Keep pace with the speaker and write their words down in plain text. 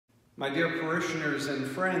My dear parishioners and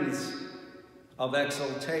friends of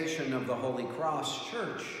Exaltation of the Holy Cross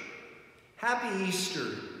Church, happy Easter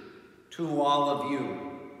to all of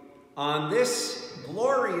you on this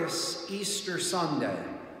glorious Easter Sunday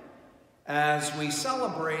as we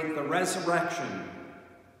celebrate the resurrection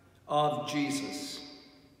of Jesus.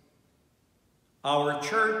 Our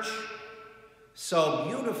church, so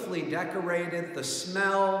beautifully decorated, the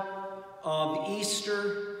smell of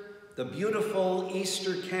Easter, the beautiful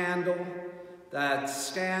Easter candle that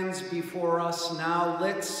stands before us now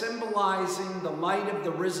lit, symbolizing the light of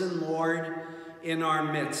the risen Lord in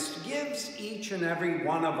our midst, gives each and every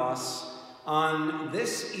one of us on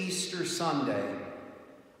this Easter Sunday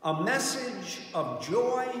a message of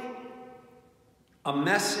joy, a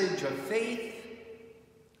message of faith,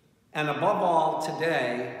 and above all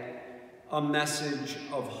today, a message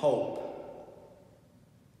of hope.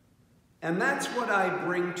 And that's what I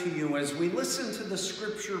bring to you as we listen to the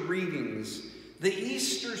scripture readings, the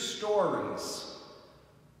Easter stories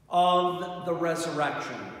of the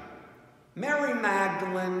resurrection. Mary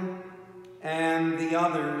Magdalene and the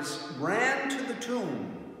others ran to the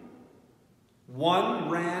tomb. One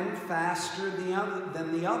ran faster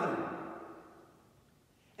than the other.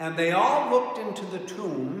 And they all looked into the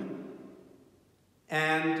tomb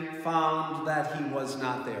and found that he was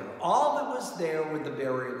not there. All that was there were the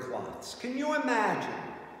burial cloths. Can you imagine?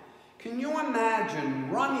 Can you imagine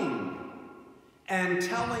running and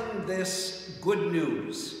telling this good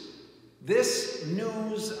news? This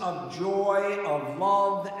news of joy, of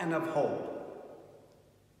love, and of hope.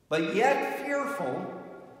 But yet fearful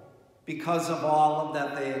because of all of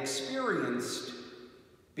that they experienced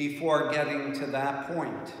before getting to that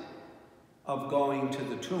point of going to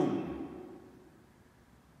the tomb.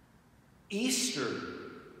 Easter,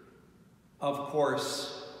 of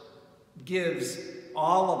course, gives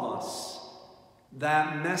all of us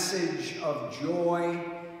that message of joy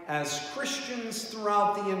as Christians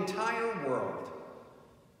throughout the entire world,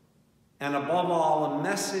 and above all, a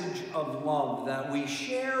message of love that we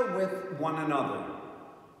share with one another.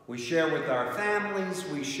 We share with our families,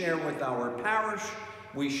 we share with our parish,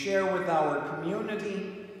 we share with our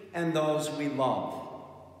community and those we love.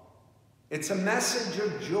 It's a message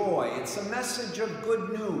of joy. It's a message of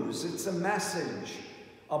good news. It's a message,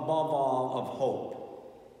 above all, of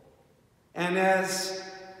hope. And as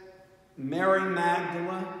Mary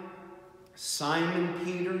Magdalene, Simon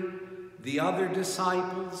Peter, the other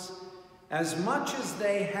disciples, as much as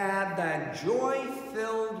they had that joy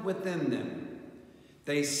filled within them,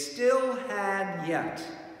 they still had yet,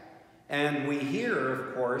 and we hear,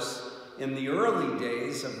 of course, in the early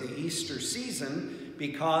days of the Easter season,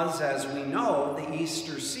 because, as we know, the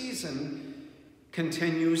Easter season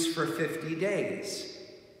continues for 50 days.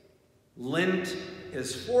 Lent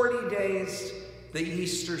is 40 days. The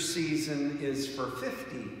Easter season is for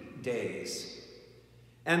 50 days.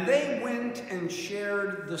 And they went and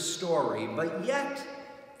shared the story, but yet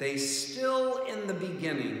they still, in the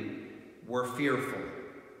beginning, were fearful.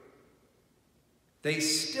 They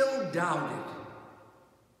still doubted.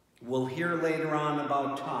 We'll hear later on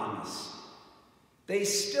about Thomas. They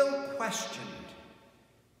still questioned.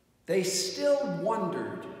 They still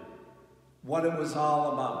wondered what it was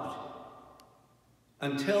all about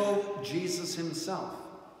until Jesus himself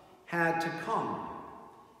had to come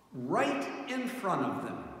right in front of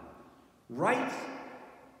them, right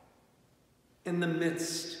in the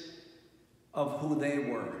midst of who they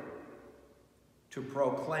were, to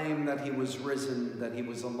proclaim that he was risen, that he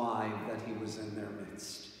was alive, that he was in their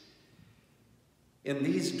midst. In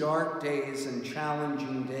these dark days and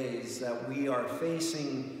challenging days that we are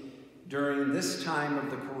facing during this time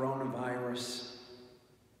of the coronavirus,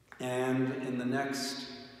 and in the next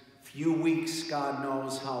few weeks, God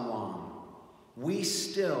knows how long, we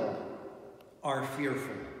still are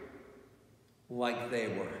fearful like they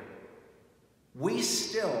were. We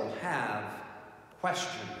still have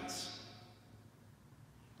questions.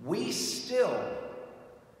 We still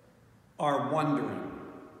are wondering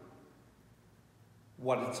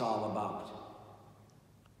what it's all about.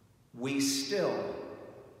 We still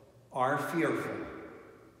are fearful.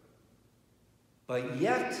 But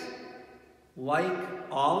yet, like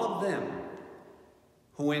all of them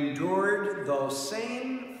who endured those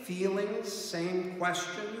same feelings, same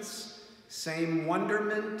questions, same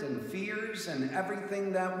wonderment and fears and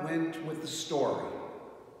everything that went with the story,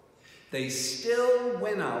 they still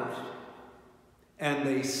went out and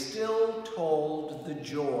they still told the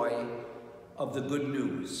joy of the good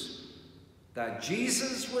news that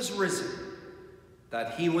Jesus was risen,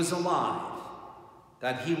 that he was alive,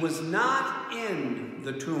 that he was not in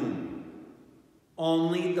the tomb,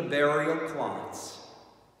 only the burial cloths,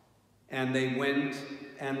 and they went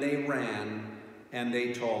and they ran and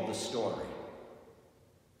they told the story.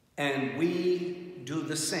 And we do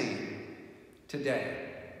the same today.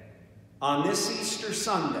 On this Easter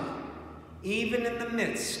Sunday, even in the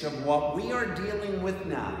midst of what we are dealing with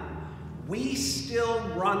now, we still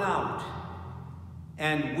run out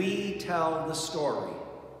and we tell the story.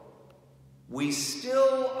 We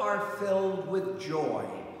still are filled with joy.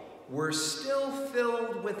 We're still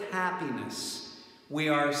filled with happiness. We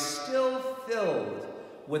are still filled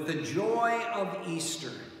with the joy of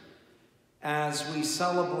Easter as we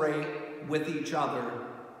celebrate with each other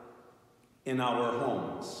in our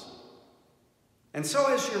homes. And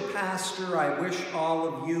so as your pastor, I wish all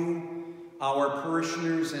of you, our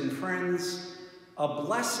parishioners and friends, a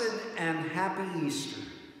blessed and happy Easter.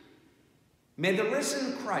 May the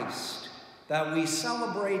risen Christ that we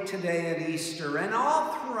celebrate today at Easter and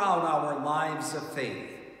all throughout our lives of faith,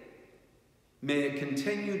 may it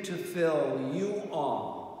continue to fill you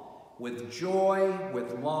all with joy,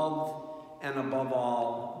 with love, and above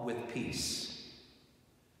all, with peace.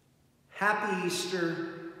 Happy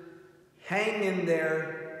Easter. Hang in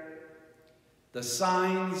there. The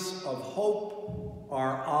signs of hope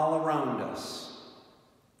are all around us.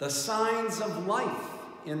 The signs of life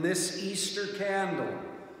in this Easter candle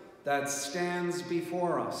that stands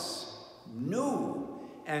before us, new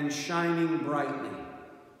and shining brightly.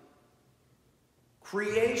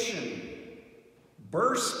 Creation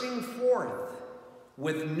bursting forth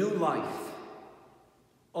with new life,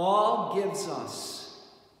 all gives us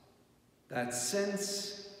that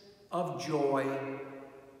sense of joy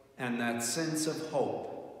and that sense of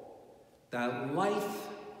hope, that life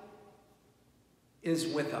is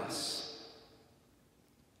with us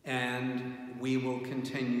and we will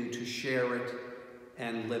continue to share it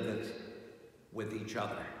and live it with each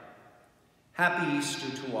other. Happy Easter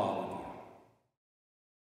to all of you.